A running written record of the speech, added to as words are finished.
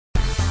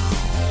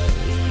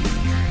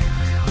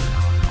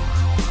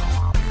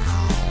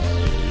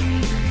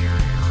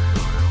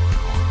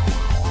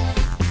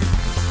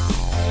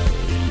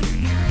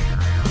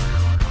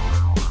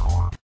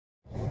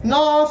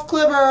North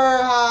Clipper,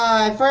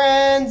 hi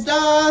friends,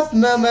 Darth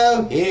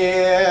Momo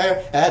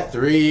here at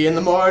 3 in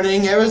the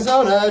morning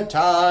Arizona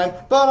time,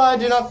 but I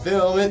did not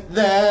film it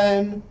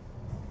then.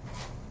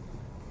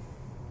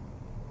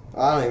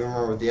 I don't even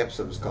remember what the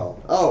episode was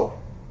called. Oh,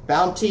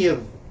 Bounty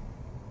of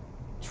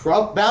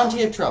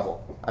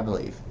Trouble, I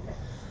believe.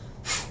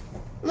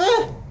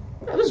 It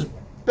was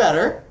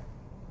better.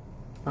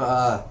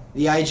 The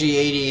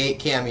IG-88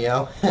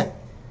 cameo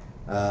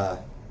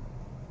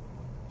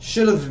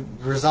should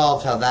have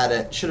resolved how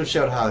that should have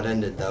showed how it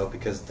ended though,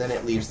 because then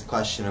it leaves the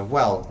question of,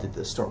 well, were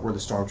the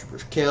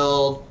stormtroopers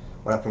killed?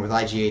 What happened with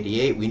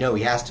IG-88? We know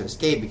he has to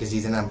escape because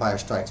he's in Empire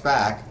Strikes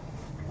Back.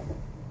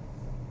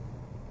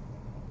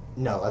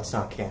 No, that's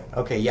not canon.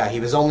 Okay, yeah, he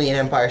was only in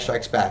Empire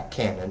Strikes Back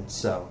canon,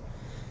 so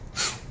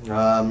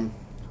I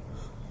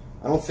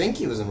don't think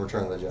he was in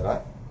Return of the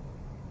Jedi.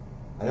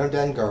 I know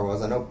Dengar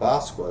was, I know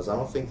Bosk was, I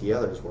don't think the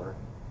others were.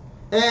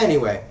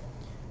 Anyway,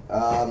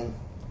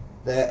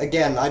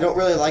 again, I don't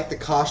really like the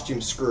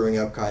costume screwing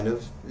up, kind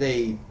of.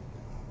 They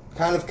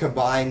kind of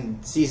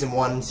combined Season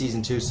 1 and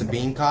Season 2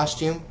 Sabine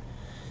costume.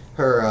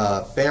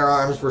 Her bare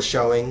arms were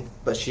showing,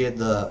 but she had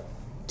the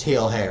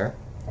tail hair.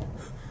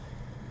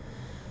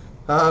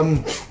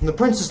 The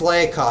Princess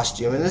Leia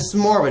costume, and this is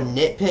more of a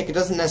nitpick, it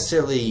doesn't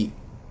necessarily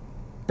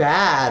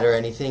bad or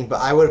anything, but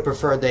I would have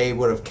preferred they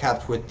would have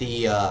kept with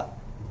the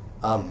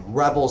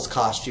Rebels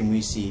costume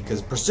we see,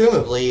 because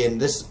presumably, and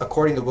this,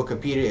 according to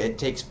Wikipedia, it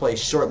takes place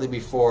shortly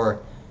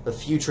before the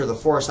Future of the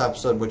Force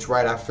episode, which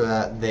right after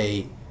that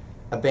they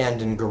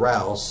abandoned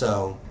Gorel,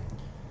 so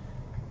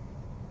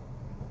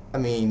I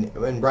mean,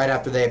 and right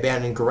after they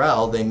abandon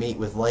Gorel, they meet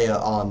with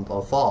Leia on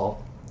Lothal.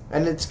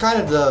 And it's kind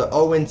of the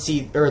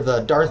the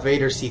Darth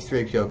Vader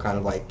C-3PO kind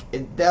of like.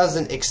 It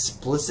doesn't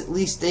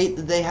explicitly state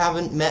that they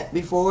haven't met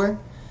before,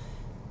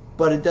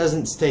 but it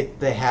doesn't state that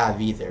they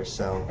have either,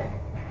 so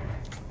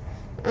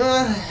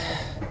a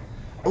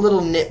little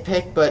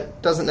nitpick,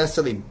 but doesn't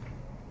necessarily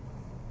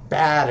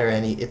bad or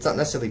it's not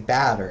necessarily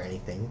bad or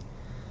anything.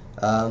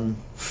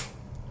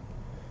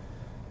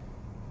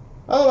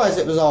 Otherwise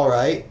it was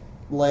alright.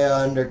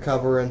 Leia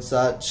undercover and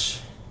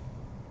such.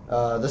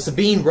 The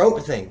Sabine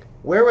rope thing.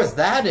 Where was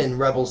that in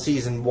Rebels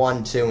Season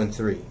 1, 2, and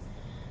 3?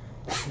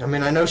 I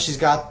mean, I know she's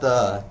got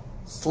the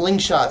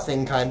slingshot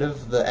thing, kind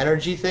of, the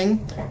energy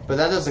thing, but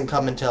that doesn't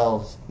come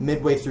until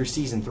midway through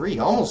Season 3,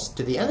 almost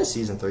to the end of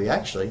Season 3,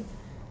 actually.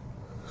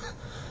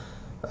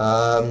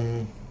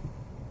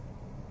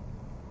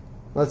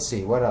 Let's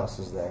see, what else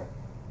is there?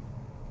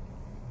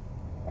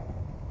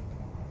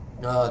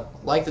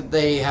 Like that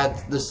they had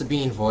the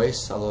Sabine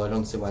voice, although I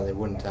don't see why they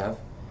wouldn't have.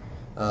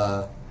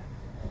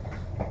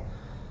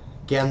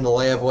 Again, the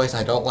Leia voice,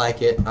 I don't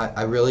like it.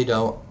 I really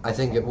don't. I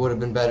think it would have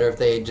been better if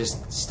they had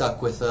just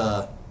stuck with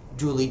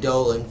Julie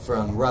Dolan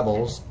from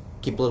Rebels.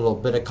 Keep a little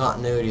bit of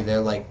continuity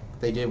there, like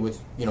they did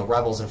with, you know,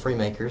 Rebels and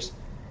Freemakers.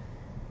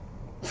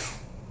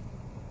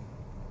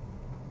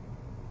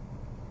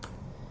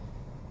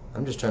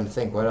 I'm just trying to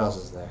think, what else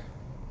is there?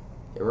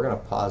 Yeah, we're gonna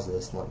pause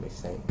this and let me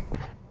think.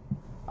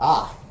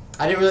 I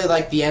didn't really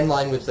like the end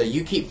line with the,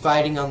 you keep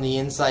fighting on the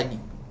inside,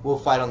 we'll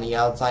fight on the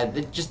outside.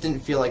 It just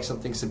didn't feel like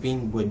something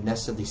Sabine would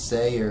necessarily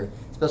say, or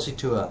especially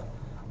to a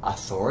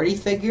authority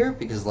figure,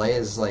 because Leia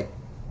is like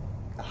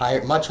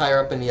much higher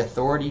up in the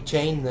authority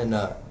chain than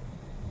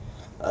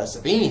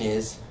Sabine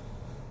is.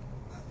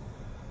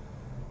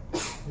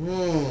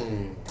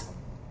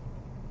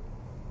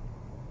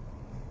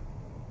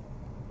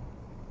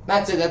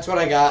 That's it, that's what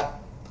I got.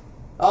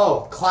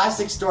 Oh,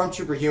 classic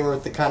Stormtrooper humor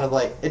with the kind of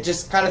like, it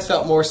just kind of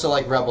felt more so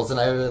like Rebels, and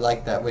I really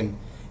like that when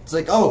it's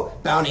like, oh,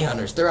 bounty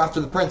hunters, they're after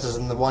the princess,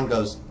 and the one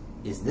goes,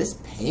 is this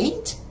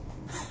paint?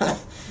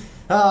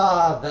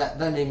 That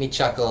made me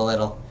chuckle a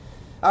little.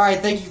 Alright,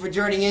 thank you for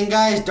joining in,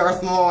 guys.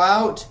 Darth Momo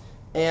out,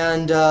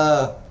 and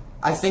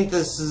I think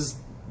since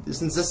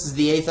this is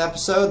the 8th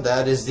episode,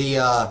 that is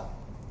the,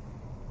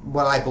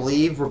 what I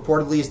believe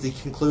reportedly is the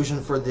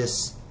conclusion for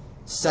this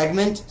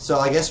segment, so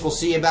I guess we'll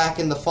see you back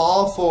in the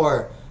fall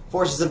for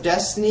Forces of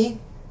Destiny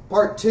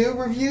Part 2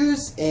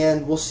 reviews,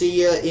 and we'll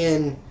see you at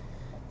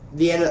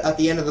the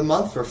end of the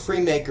month for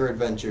Freemaker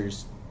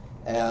Adventures,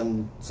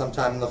 and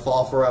sometime in the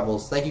fall for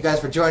Rebels. Thank you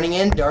guys for joining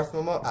in. Darth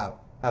Momo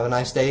out. Have a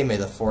nice day. May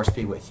the Force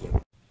be with you.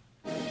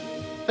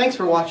 Thanks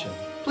for watching.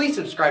 Please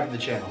subscribe to the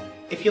channel.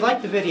 If you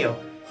liked the video,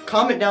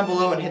 comment down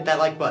below and hit that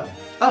like button.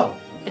 Oh,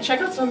 and check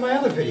out some of my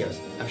other videos.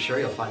 I'm sure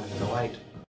you'll find them a delight.